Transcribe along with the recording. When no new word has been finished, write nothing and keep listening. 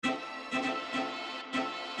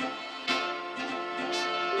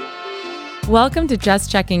Welcome to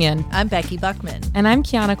Just Checking In. I'm Becky Buckman. And I'm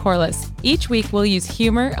Kiana Corliss. Each week, we'll use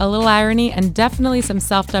humor, a little irony, and definitely some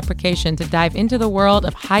self-deprecation to dive into the world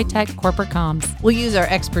of high-tech corporate comms. We'll use our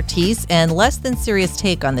expertise and less than serious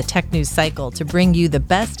take on the tech news cycle to bring you the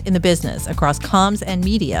best in the business across comms and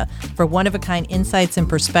media for one-of-a-kind insights and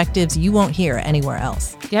perspectives you won't hear anywhere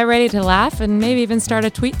else. Get ready to laugh and maybe even start a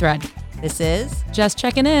tweet thread. This is Just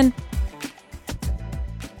Checking In.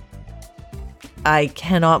 I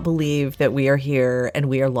cannot believe that we are here and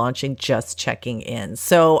we are launching Just Checking In.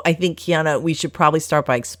 So I think, Kiana, we should probably start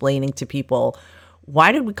by explaining to people,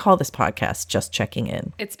 why did we call this podcast Just Checking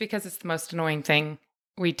In? It's because it's the most annoying thing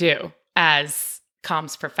we do as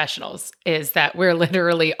comms professionals, is that we're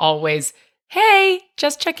literally always, hey,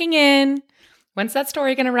 just checking in. When's that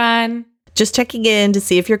story going to run? Just checking in to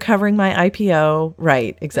see if you're covering my IPO.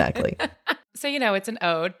 Right, exactly. So, it's an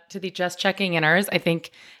ode to the Just Checking Inners. I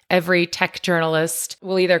think every tech journalist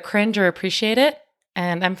will either cringe or appreciate it,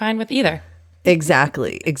 and I'm fine with either.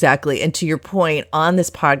 Exactly. And to your point, on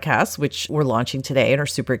this podcast, which we're launching today and are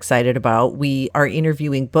super excited about, we are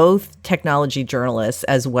interviewing both technology journalists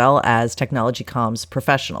as well as technology comms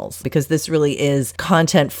professionals, because this really is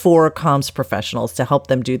content for comms professionals to help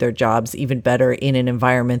them do their jobs even better in an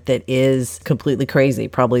environment that is completely crazy,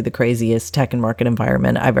 probably the craziest tech and market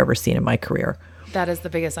environment I've ever seen in my career. That is the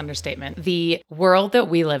biggest understatement. The world that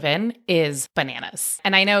we live in is bananas.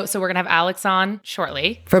 And I know, so we're going to have Alex on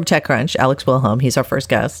shortly. From TechCrunch, Alex Wilhelm. He's our first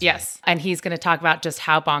guest. Yes. And he's going to talk about just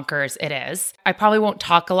how bonkers it is. I probably won't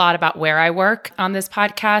talk a lot about where I work on this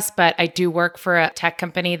podcast, but I do work for a tech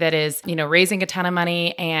company that is, raising a ton of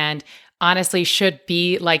money and honestly should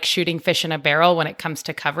be like shooting fish in a barrel when it comes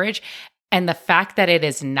to coverage. And the fact that it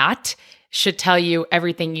is not should tell you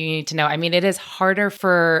everything you need to know. I mean, it is harder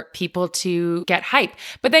for people to get hype.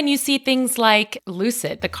 But then you see things like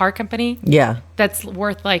Lucid, the car company. Yeah. That's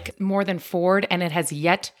worth like more than Ford, and it has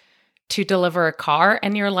yet to deliver a car.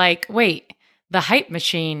 And you're like, wait, the hype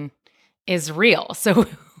machine is real. So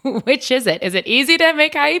which is it? Is it easy to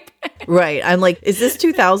make hype? Right. I'm like, is this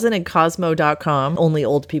 2000 and Cosmo.com? Only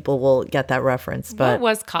old people will get that reference. But what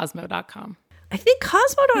was Cosmo.com? I think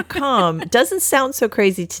Cosmo.com doesn't sound so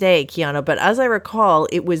crazy today, Kiana, but as I recall,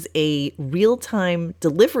 it was a real-time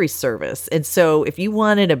delivery service. And so if you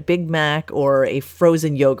wanted a Big Mac or a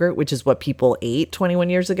frozen yogurt, which is what people ate 21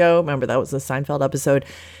 years ago, remember that was the Seinfeld episode,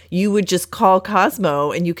 you would just call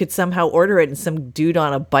Cosmo and you could somehow order it, and some dude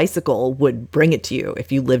on a bicycle would bring it to you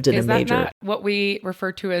if you lived in a major. Is that not what we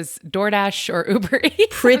refer to as DoorDash or Uber Eats?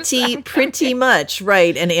 Pretty much,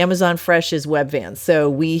 right. And Amazon Fresh is web vans. So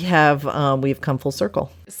we've come full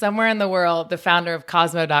circle. Somewhere in the world, the founder of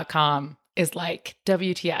Cosmo.com is like,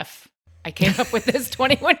 WTF. I came up with this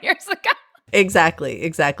 21 years ago.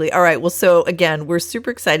 Exactly. All right. Well, so again, we're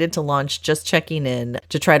super excited to launch Just Checking In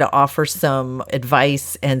to try to offer some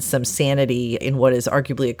advice and some sanity in what is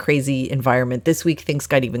arguably a crazy environment. This week, things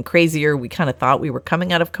got even crazier. We kind of thought we were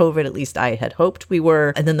coming out of COVID. At least I had hoped we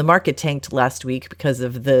were. And then the market tanked last week because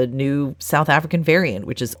of the new South African variant,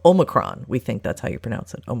 which is Omicron. We think that's how you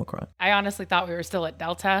pronounce it, Omicron. I honestly thought we were still at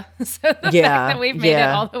Delta. So the fact that we've made it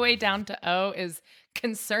all the way down to O is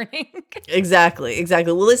concerning. Exactly.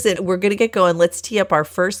 Well, listen, we're going to get going. Let's tee up our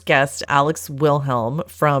first guest, Alex Wilhelm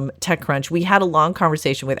from TechCrunch. We had a long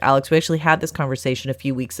conversation with Alex. We actually had this conversation a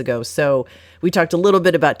few weeks ago. So we talked a little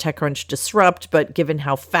bit about TechCrunch Disrupt, but given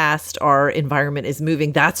how fast our environment is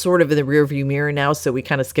moving, that's sort of in the rearview mirror now. So we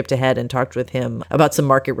kind of skipped ahead and talked with him about some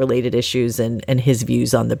market-related issues and his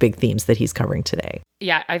views on the big themes that he's covering today.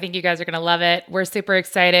 Yeah, I think you guys are going to love it. We're super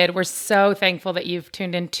excited. We're so thankful that you've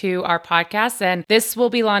tuned into our podcast, and this will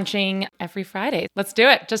be launching every Friday. Let's do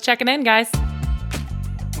it. Just checking in, guys.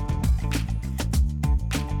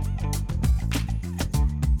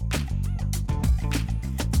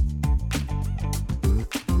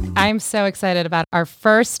 I'm so excited about our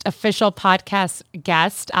first official podcast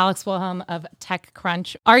guest, Alex Wilhelm of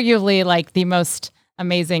TechCrunch, arguably like the most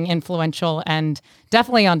amazing, influential, and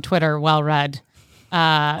definitely on Twitter, well-read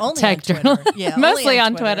tech journalist. Yeah, mostly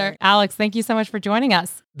on Twitter. Alex, thank you so much for joining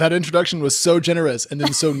us. That introduction was so generous and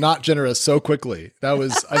then so not generous so quickly. That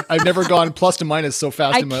was, I've never gone plus to minus so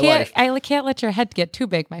fast in my life. I can't let your head get too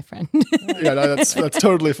big, my friend. Yeah, that's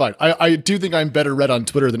totally fine. I do think I'm better read on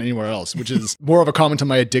Twitter than anywhere else, which is more of a comment on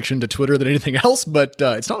my addiction to Twitter than anything else, but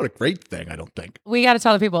it's not a great thing, I don't think. We got to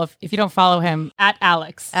tell the people, if you don't follow him, at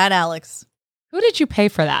Alex. Who did you pay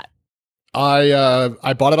for that?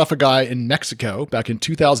 I bought it off a guy in Mexico back in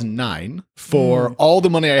 2009 for all the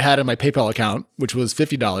money I had in my PayPal account, which was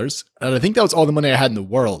 $50. And I think that was all the money I had in the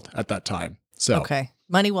world at that time. So okay.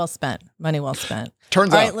 Money well spent. Money well spent.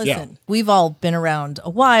 Turns all out, right, listen, we've all been around a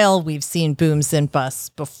while. We've seen booms and busts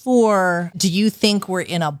before. Do you think we're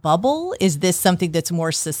in a bubble? Is this something that's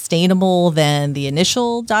more sustainable than the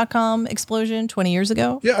initial dot-com explosion 20 years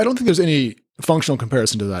ago? Yeah, I don't think there's any functional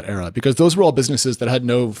comparison to that era because those were all businesses that had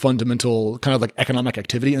no fundamental kind of like economic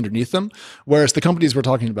activity underneath them, whereas the companies we're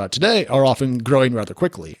talking about today are often growing rather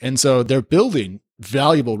quickly. And so they're building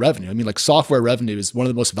valuable revenue. I mean, like software revenue is one of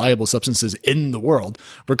the most valuable substances in the world,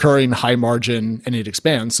 recurring, high margin, and it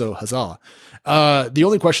expands. So huzzah. The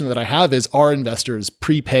only question that I have is, are investors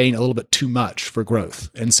prepaying a little bit too much for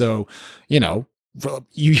growth? And so,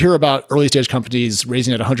 you hear about early stage companies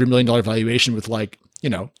raising at $100 million valuation with like,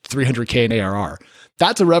 $300K in ARR.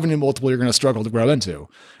 That's a revenue multiple you're going to struggle to grow into.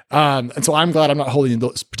 And so I'm glad I'm not holding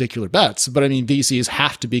those particular bets, but I mean, VCs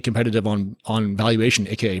have to be competitive on valuation,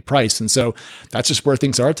 AKA price. And so that's just where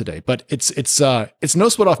things are today. But it's no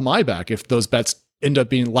sweat off my back if those bets end up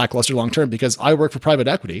being lackluster long-term, because I work for private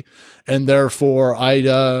equity and therefore I,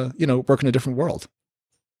 work in a different world.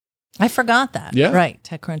 I forgot that. Yeah. Right.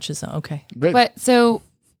 TechCrunch is okay. Great. But so,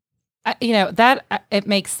 that it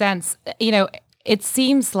makes sense. It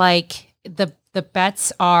seems like the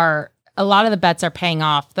bets are, a lot of the bets are paying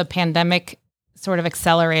off. The pandemic sort of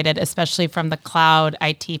accelerated, especially from the cloud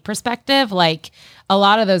IT perspective. Like a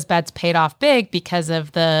lot of those bets paid off big because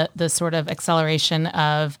of the sort of acceleration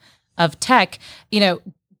of tech.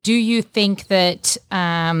 Do you think that,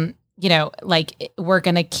 like we're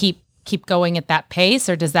going to keep going at that pace,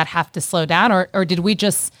 or does that have to slow down, or did we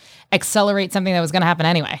just accelerate something that was going to happen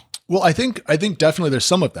anyway? Well, I think definitely there's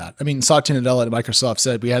some of that. I mean, Satya Nadella at Microsoft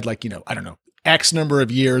said we had like, X number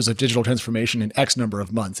of years of digital transformation in X number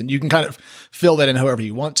of months. And you can kind of fill that in however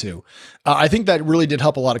you want to. I think that really did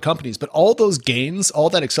help a lot of companies, but all those gains, all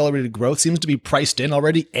that accelerated growth seems to be priced in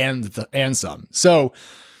already and some. So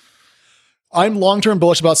I'm long-term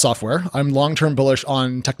bullish about software. I'm long-term bullish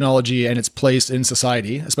on technology and its place in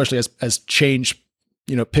society, especially as change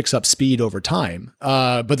picks up speed over time.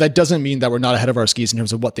 But that doesn't mean that we're not ahead of our skis in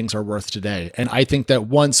terms of what things are worth today. And I think that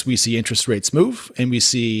once we see interest rates move and we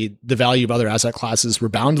see the value of other asset classes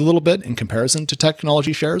rebound a little bit in comparison to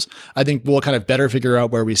technology shares, I think we'll kind of better figure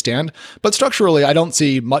out where we stand. But structurally, I don't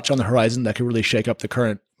see much on the horizon that could really shake up the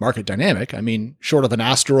current market dynamic. I mean, short of an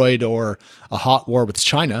asteroid or a hot war with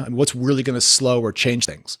China, what's really going to slow or change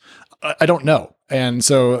things? I don't know. And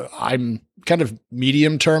so I'm kind of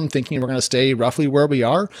medium term thinking we're going to stay roughly where we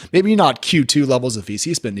are. Maybe not Q2 levels of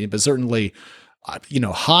VC spending, but certainly,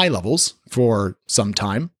 high levels for some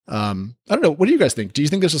time. I don't know. What do you guys think? Do you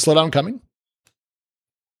think there's a slowdown coming?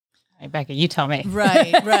 Hey, Becca, you tell me.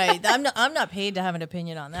 Right. I'm not paid to have an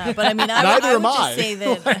opinion on that, but I mean, neither I would am I. just say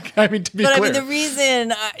that. To be clear. I mean,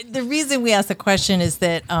 the reason we asked the question is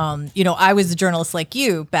that, I was a journalist like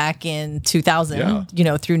you back in 2000,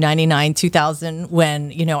 through 99, 2000,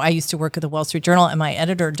 when, I used to work at the Wall Street Journal, and my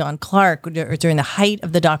editor, Don Clark, during the height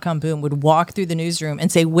of the dot-com boom, would walk through the newsroom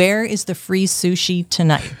and say, "Where is the free sushi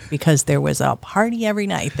tonight?" Because there was a party every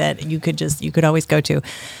night that you could always go to.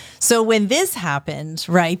 So when this happened,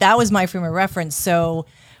 right, that was my frame of reference. So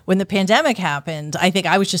when the pandemic happened, I think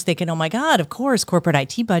I was just thinking, oh my God, of course, corporate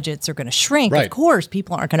IT budgets are going to shrink. Right. Of course,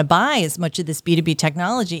 people aren't going to buy as much of this B2B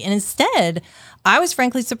technology. And instead, I was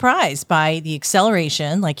frankly surprised by the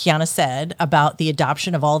acceleration, like Kiana said, about the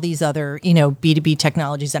adoption of all these other, B2B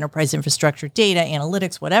technologies, enterprise infrastructure, data,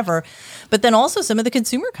 analytics, whatever. But then also some of the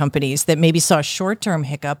consumer companies that maybe saw a short-term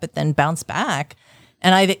hiccup, but then bounced back.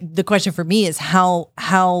 And the question for me is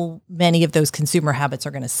how many of those consumer habits are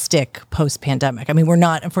going to stick post-pandemic? I mean,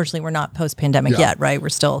 unfortunately, we're not post-pandemic yet, right? We're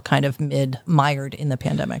still kind of mired in the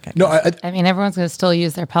pandemic. I mean, everyone's going to still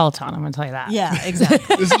use their Peloton. I'm going to tell you that. Yeah,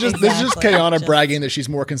 exactly. This is just Kayana bragging that she's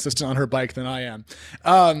more consistent on her bike than I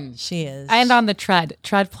am. She is. And on the Tread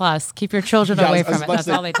Plus. Keep your children away from it. That's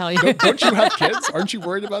all they tell you. Don't you have kids? Aren't you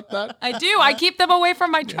worried about that? I do. I keep them away from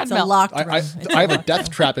my treadmill. It's a locked room. I have a death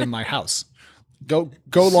trap in my house. Go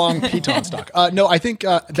long piton stock. No, I think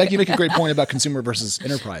Becky, you make a great point about consumer versus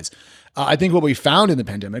enterprise. I think what we found in the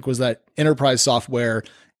pandemic was that enterprise software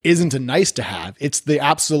isn't a nice to have. It's the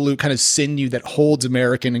absolute kind of sinew that holds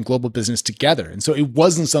American and global business together. And so it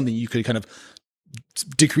wasn't something you could kind of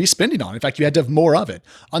decrease spending on. In fact, you had to have more of it.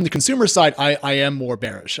 On the consumer side, I am more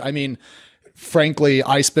bearish. I mean, frankly,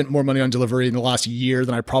 I spent more money on delivery in the last year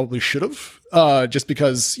than I probably should have, just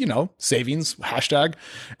because, savings, hashtag.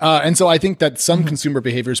 And so I think that some consumer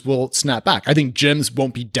behaviors will snap back. I think gyms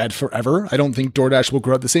won't be dead forever. I don't think DoorDash will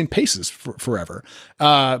grow at the same paces forever.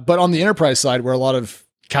 But on the enterprise side, where a lot of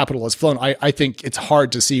capital has flown, I think it's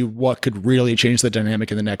hard to see what could really change the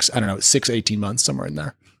dynamic in the next, 6, 18 months, somewhere in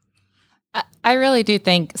there. I really do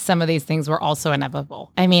think some of these things were also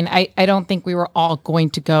inevitable. I mean, I don't think we were all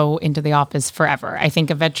going to go into the office forever. I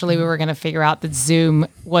think eventually we were going to figure out that Zoom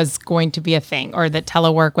was going to be a thing, or that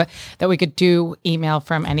telework, that we could do email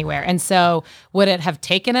from anywhere. And so would it have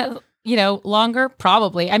taken it, longer?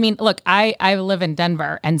 Probably. I mean, look, I live in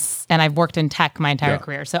Denver and I've worked in tech my entire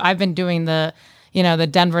career. So I've been doing the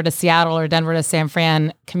Denver to Seattle or Denver to San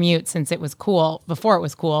Fran commute since it was cool, before it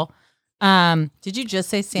was cool. Did you just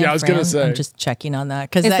say San Fran? Yeah, I was going to say. I'm just checking on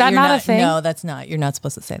that. Is that not a thing? No, that's not. You're not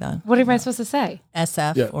supposed to say that. What am I supposed to say?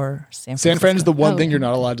 SF or San Francisco. San Fran is the one thing you're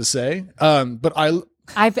not allowed to say. But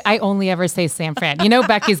I only ever say San Fran.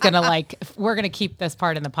 Becky's going to we're going to keep this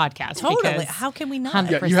part in the podcast. Totally. How can we not?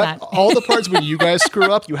 100%. Yeah, you have all the parts when you guys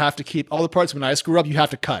screw up, you have to keep. All the parts when I screw up, you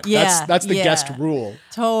have to cut. Yeah, that's the guest rule.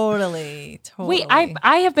 Totally. Wait,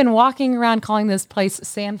 I have been walking around calling this place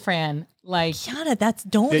San Fran. Kiana,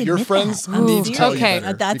 don't admit your friends that. need to tell okay.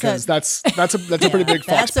 you better, That's that's a pretty big fox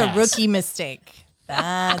That's a pass. rookie mistake.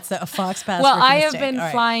 That's a fox pass. Well, rookie I have mistake.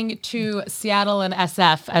 been flying to Seattle and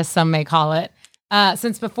SF, as some may call it,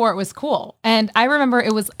 since before it was cool. And I remember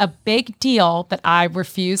it was a big deal that I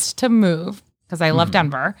refused to move because I love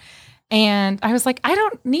Denver. And I was like, I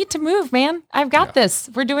don't need to move, man. I've got this.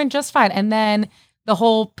 We're doing just fine. And then the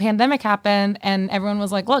whole pandemic happened and everyone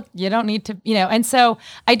was like, look, you don't need to, and so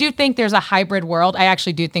I do think there's a hybrid world. I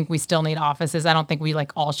actually do think we still need offices. I don't think we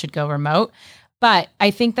all should go remote, but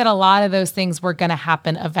I think that a lot of those things were going to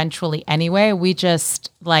happen eventually anyway. We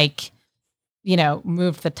just moved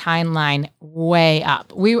the timeline way up.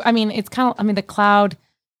 The cloud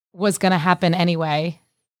was going to happen anyway.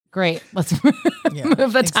 Great. Let's move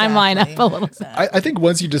the timeline up a little bit. I think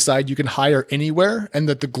once you decide you can hire anywhere and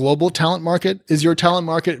that the global talent market is your talent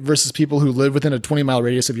market versus people who live within a 20-mile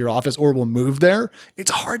radius of your office or will move there,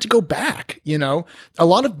 it's hard to go back. A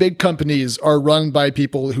lot of big companies are run by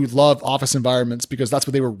people who love office environments because that's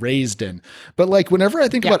what they were raised in. But whenever I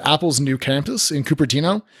think about Apple's new campus in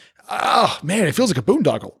Cupertino, oh man, it feels like a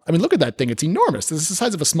boondoggle. I mean, look at that thing. It's enormous. It's the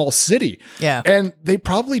size of a small city. Yeah. And they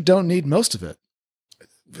probably don't need most of it.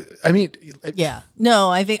 I mean, no,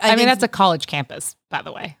 I think that's a college campus, by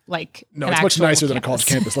the way. No, it's much nicer than a college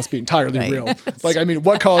campus. Let's be entirely real.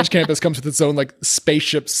 What college campus comes with its own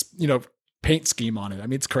spaceships, paint scheme on it? I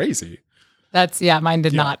mean, it's crazy. Mine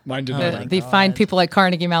did not. Mine did not. The fine people at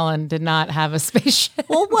Carnegie Mellon did not have a spaceship.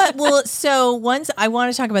 So once I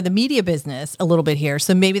want to talk about the media business a little bit here.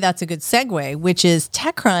 So maybe that's a good segue, which is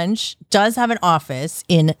TechCrunch does have an office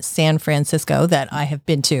in San Francisco that I have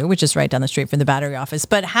been to, which is right down the street from the Battery office.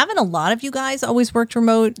 But haven't a lot of you guys always worked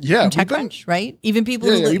remote in TechCrunch, right? Even people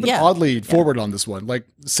we've been oddly forward on this one.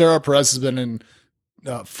 Sarah Perez has been in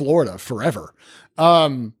Florida forever.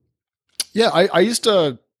 I used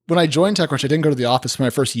to... When I joined TechCrunch, I didn't go to the office for my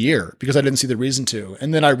first year because I didn't see the reason to.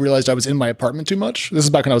 And then I realized I was in my apartment too much. This is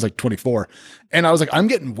back when I was 24. And I was like, I'm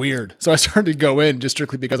getting weird. So I started to go in just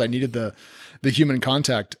strictly because I needed the human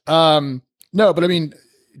contact. No, but I mean,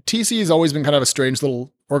 TC has always been kind of a strange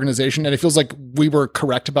little organization. And it feels like we were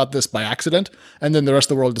correct about this by accident. And then the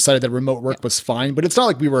rest of the world decided that remote work was fine. But it's not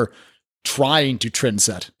like we were trying to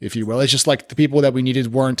trendset, if you will. It's just the people that we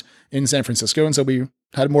needed weren't in San Francisco. And so we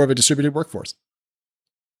had more of a distributed workforce.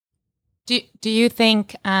 Do you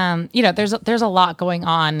think there's a lot going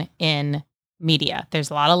on in media? There's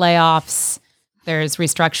a lot of layoffs. There's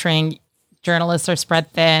restructuring. Journalists are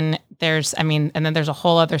spread thin. And then there's a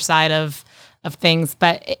whole other side of things.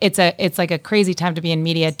 But it's a crazy time to be in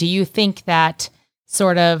media. Do you think that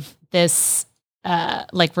sort of this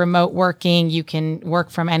remote working, you can work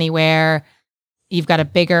from anywhere, you've got a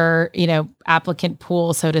bigger applicant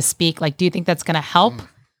pool, so to speak? Do you think that's going to help?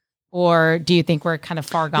 Or do you think we're kind of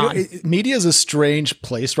far gone? Media is a strange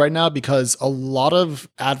place right now because a lot of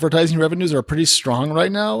advertising revenues are pretty strong right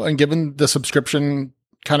now. And given the subscription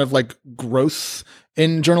kind of growth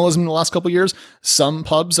in journalism in the last couple of years, some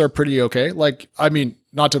pubs are pretty okay.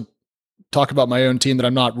 Not to talk about my own team that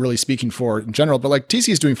I'm not really speaking for in general, but TC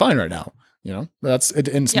is doing fine right now. That's it,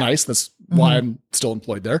 and it's nice. That's why I'm still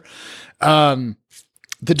employed there.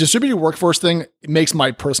 The distributed workforce thing makes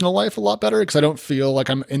my personal life a lot better because I don't feel like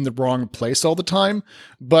I'm in the wrong place all the time.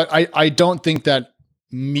 But I don't think that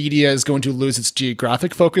media is going to lose its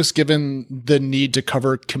geographic focus given the need to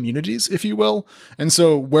cover communities, if you will. And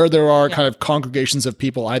so where there are kind of congregations of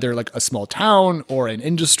people, either a small town or an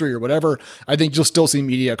industry or whatever, I think you'll still see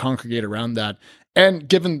media congregate around that. And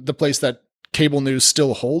given the place that cable news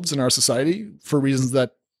still holds in our society for reasons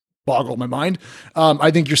that boggle my mind,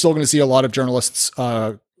 I think you're still going to see a lot of journalists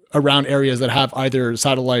around areas that have either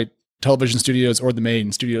satellite television studios or the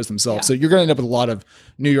main studios themselves. So you're going to end up with a lot of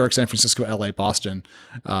New York, San Francisco, LA, Boston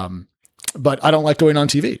But I don't like going on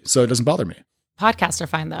TV, so it doesn't bother me. Podcasts are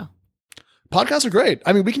fine though. Podcasts are great.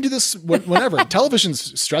 I mean, we can do this whenever.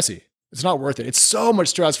 Television's stressy. It's not worth it. It's so much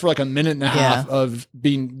stress for like a minute and a half of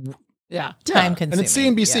being time consuming. And it's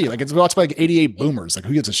CNBC. Like it's watched by like 88 boomers. Like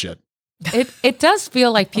who gives a shit? It does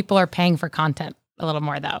feel like people are paying for content a little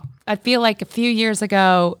more though. I feel like a few years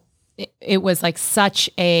ago it was like such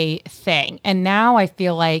a thing, and now I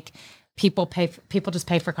feel like people just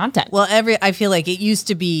pay for content. Well, I feel like it used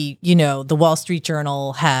to be, the Wall Street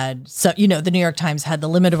Journal had, so, the New York Times had the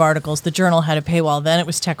limit of articles. The Journal had a paywall. Then it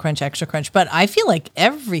was TechCrunch, ExtraCrunch. But I feel like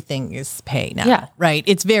everything is pay now, right?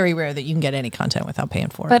 It's very rare that you can get any content without paying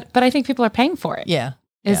for it. But I think people are paying for it. Yeah.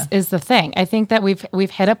 Is the thing. I think that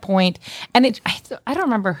we've hit a point, and I don't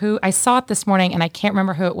remember who, I saw it this morning and I can't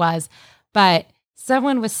remember who it was, but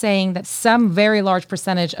someone was saying that some very large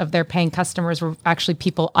percentage of their paying customers were actually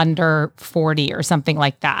people under 40 or something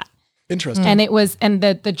like that. Interesting. And it was, and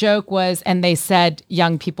the joke was, and they said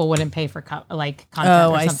young people wouldn't pay for content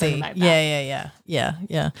or something like that.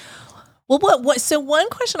 Yeah. Well, so one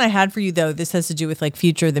question I had for you though, this has to do with like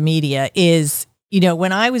future of the media is,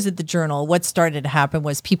 when I was at the Journal, what started to happen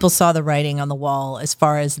was people saw the writing on the wall as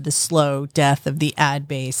far as the slow death of the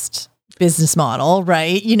ad-based business model,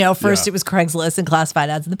 right? First it was Craigslist and classified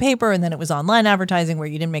ads in the paper, and then it was online advertising where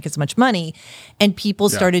you didn't make as much money, and people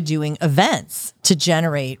started doing events to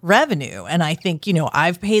generate revenue. And I think,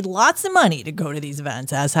 I've paid lots of money to go to these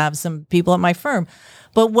events, as have some people at my firm.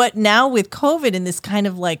 But what now with COVID and this kind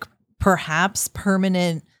of like perhaps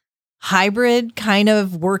permanent hybrid kind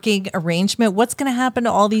of working arrangement, what's going to happen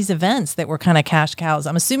to all these events that were kind of cash cows?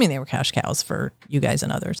 I'm assuming they were cash cows for you guys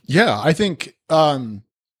and others. Yeah, I think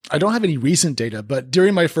I don't have any recent data, but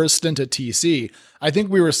during my first stint at TC, I think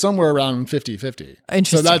we were somewhere around 50-50.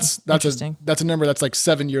 Interesting. So that's a number that's like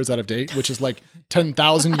 7 years out of date, which is like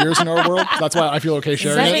 10,000 years in our world. That's why I feel okay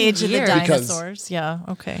sharing it. The age of the dinosaurs. Yeah.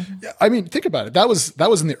 Okay. I mean, think about it. That was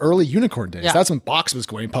in the early unicorn days. Yeah. That's when Box was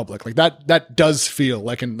going public. Like that does feel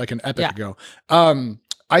like an epic ago.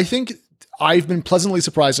 I think I've been pleasantly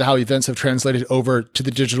surprised at how events have translated over to the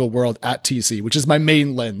digital world at TC, which is my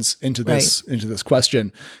main lens into this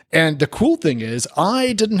question. And the cool thing is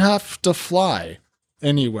I didn't have to fly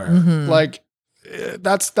anywhere. Mm-hmm. Like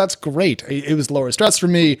that's great. It was lower stress for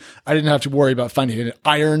me. I didn't have to worry about finding an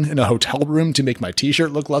iron in a hotel room to make my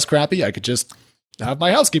t-shirt look less crappy. I could just have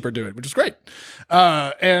my housekeeper do it, which is great.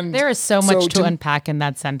 And there is so much to unpack in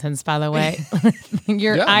that sentence, by the way.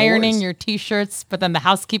 You're ironing your t-shirts, but then the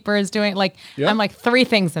housekeeper is doing I'm like 3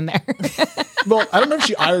 things in there. Well, I don't know if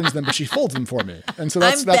she irons them, but she folds them for me. And so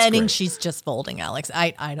that's betting great. She's just folding, Alex.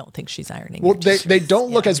 I don't think she's ironing. Well, they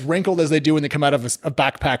don't look as wrinkled as they do when they come out of a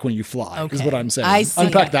backpack when you fly, is what I'm saying. I see.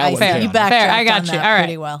 Unpack that one. Fair. You backtracked I got you. All right.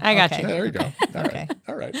 Pretty well. I got you. There you go.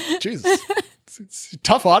 All right. Jesus. It's a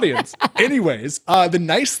tough audience. Anyways, the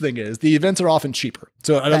nice thing is the events are often cheaper.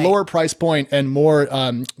 So at a lower price point and more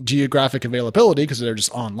geographic availability, because they're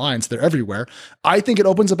just online, so they're everywhere, I think it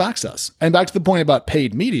opens up access. And back to the point about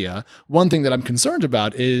paid media, one thing that I'm concerned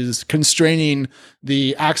about is constraining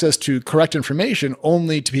the access to correct information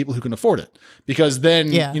only to people who can afford it. Because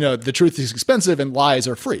then, the truth is expensive and lies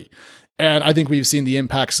are free. And I think we've seen the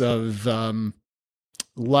impacts of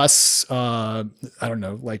less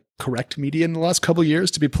correct media in the last couple of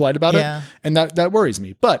years, to be polite about it, and that worries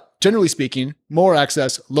me. But generally speaking, more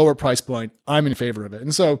access, lower price point, I'm in favor of it.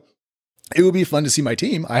 And so it would be fun to see my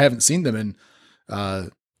team. I haven't seen them in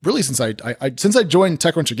really since I joined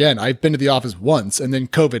TechCrunch again. I've been to the office once, and then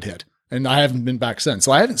COVID hit, and I haven't been back since.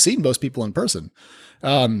 So I haven't seen most people in person,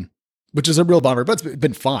 which is a real bummer, but it's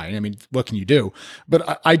been fine. I mean, what can you do?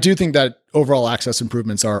 But I do think that overall access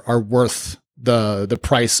improvements are worth the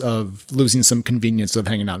price of losing some convenience of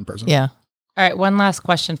hanging out in person. Yeah. All right. One last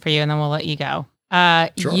question for you, and then we'll let you go.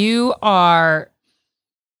 Sure. You are,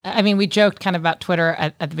 I mean, we joked kind of about Twitter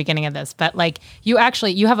at the beginning of this, but like you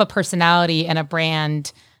have a personality and a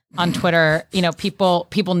brand on Twitter.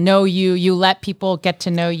 People know you. You let people get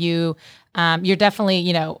to know you. You're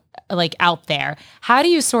definitely, like out there. How do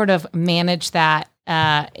you sort of manage that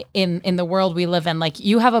in the world we live in? Like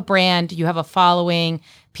you have a brand, you have a following.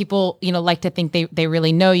 People, like to think they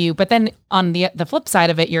really know you, but then on the flip side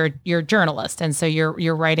of it, you're a journalist, and so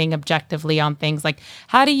you're writing objectively on things. Like,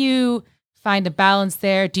 how do you find a balance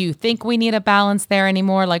there? Do you think we need a balance there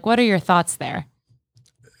anymore? Like, what are your thoughts there?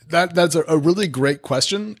 That's a really great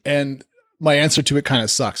question, and my answer to it kind of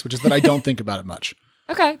sucks, which is that I don't think about it much.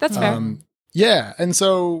 Okay, that's fair. Yeah, and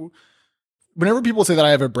so whenever people say that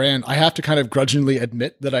I have a brand, I have to kind of grudgingly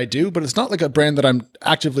admit that I do, but it's not like a brand that I'm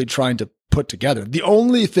actively trying to put together. The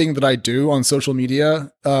only thing that I do on social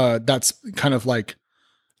media that's kind of like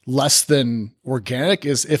less than organic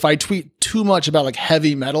is if I tweet too much about like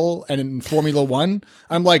heavy metal and in Formula One,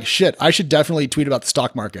 I'm like, shit, I should definitely tweet about the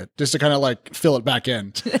stock market just to kind of like fill it back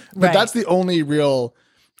in. But that's the only real,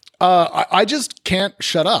 I just can't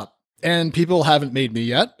shut up, and people haven't made me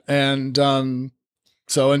yet. And,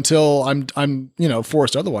 so until I'm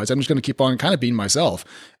forced otherwise, I'm just going to keep on kind of being myself.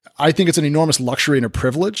 I think it's an enormous luxury and a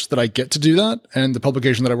privilege that I get to do that. And the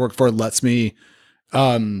publication that I work for lets me,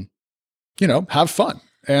 have fun.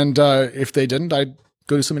 And if they didn't, I'd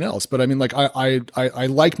go do something else. But I mean, like I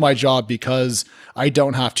like my job because I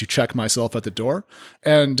don't have to check myself at the door.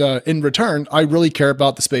 And in return, I really care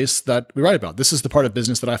about the space that we write about. This is the part of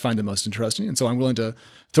business that I find the most interesting. And so I'm willing to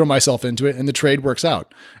throw myself into it, and the trade works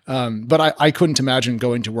out. But I couldn't imagine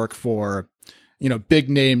going to work for, big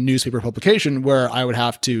name newspaper publication where I would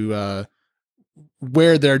have to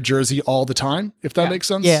wear their jersey all the time, if that makes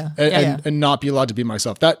sense. And not be allowed to be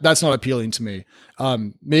myself. That's not appealing to me.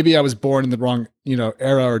 Maybe I was born in the wrong,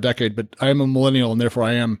 era or decade, but I am a millennial, and therefore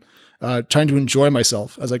I am trying to enjoy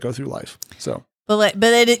myself as I go through life. So, but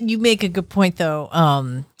you make a good point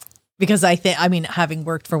though. Because having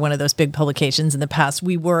worked for one of those big publications in the past,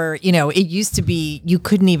 we were, it used to be you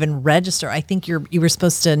couldn't even register. I think you were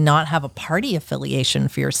supposed to not have a party affiliation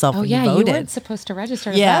for yourself when you voted. You weren't supposed to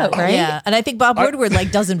register to vote, right? Yeah, and I think Bob Woodward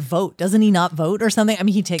doesn't vote. Doesn't he not vote or something? I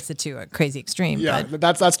mean, he takes it to a crazy extreme. Yeah,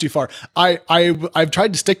 that's too far. I've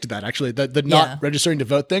tried to stick to that, actually, the not registering to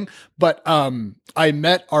vote thing. But I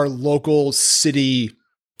met our local city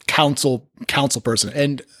council person,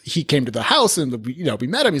 and he came to the house, and we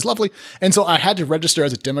met him. He's lovely. And so I had to register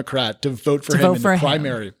as a Democrat to vote for him in the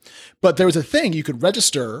primary. But there was a thing, you could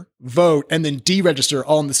register, vote, and then deregister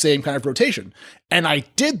all in the same kind of rotation. And I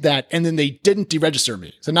did that, and then they didn't deregister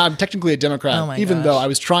me. So now I'm technically a Democrat, even though I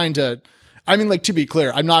was trying to, to be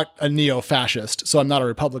clear, I'm not a neo-fascist, so I'm not a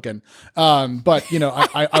Republican. But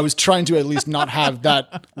I was trying to at least not have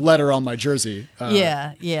that letter on my jersey.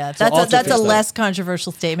 That's a less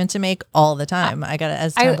controversial statement to make all the time.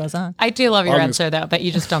 As time goes on. I do love your answer though, that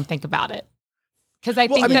you just don't think about it. Because I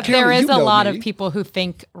think that there is a lot of people who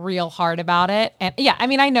think real hard about it. And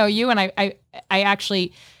I know you, and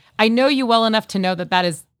I know you well enough to know that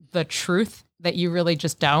is the truth, that you really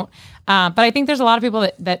just don't. But I think there's a lot of people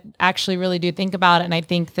that actually really do think about it. And I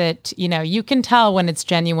think that, you can tell when it's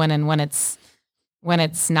genuine and when it's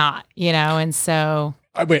not, and so.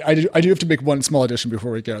 Wait, I do have to make one small addition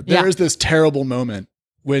before we go. There is this terrible moment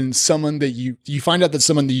when someone that you find out that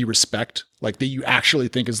someone that you respect, like that you actually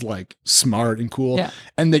think is like smart and cool,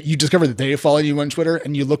 and that you discover that they follow you on Twitter,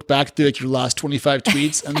 and you look back through like your last 25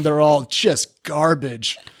 tweets and they're all just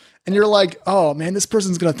garbage. And you're like, oh man, this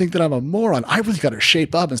person's going to think that I'm a moron. I really got to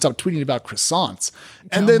shape up and stop tweeting about croissants.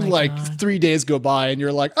 And then 3 days go by and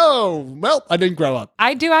you're like, oh, well, I didn't grow up.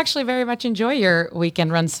 I do actually very much enjoy your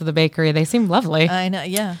weekend runs to the bakery. They seem lovely. I know.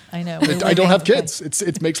 Yeah, I know. I don't have kids.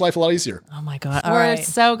 It makes life a lot easier. Oh my God. We're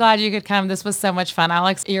so glad you could come. This was so much fun.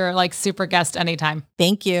 Alex, you're like super guest anytime.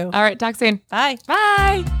 Thank you. All right. Talk soon. Bye.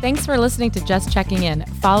 Bye. Thanks for listening to Just Checking In.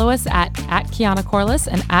 Follow us at Kiana Corliss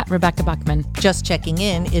and at Rebecca Buckman. Just Checking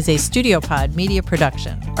In is a Studio Pod media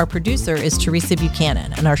production. Our producer is Teresa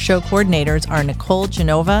Buchanan, and our show coordinators are Nicole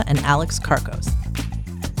Genova and Alex Karkos.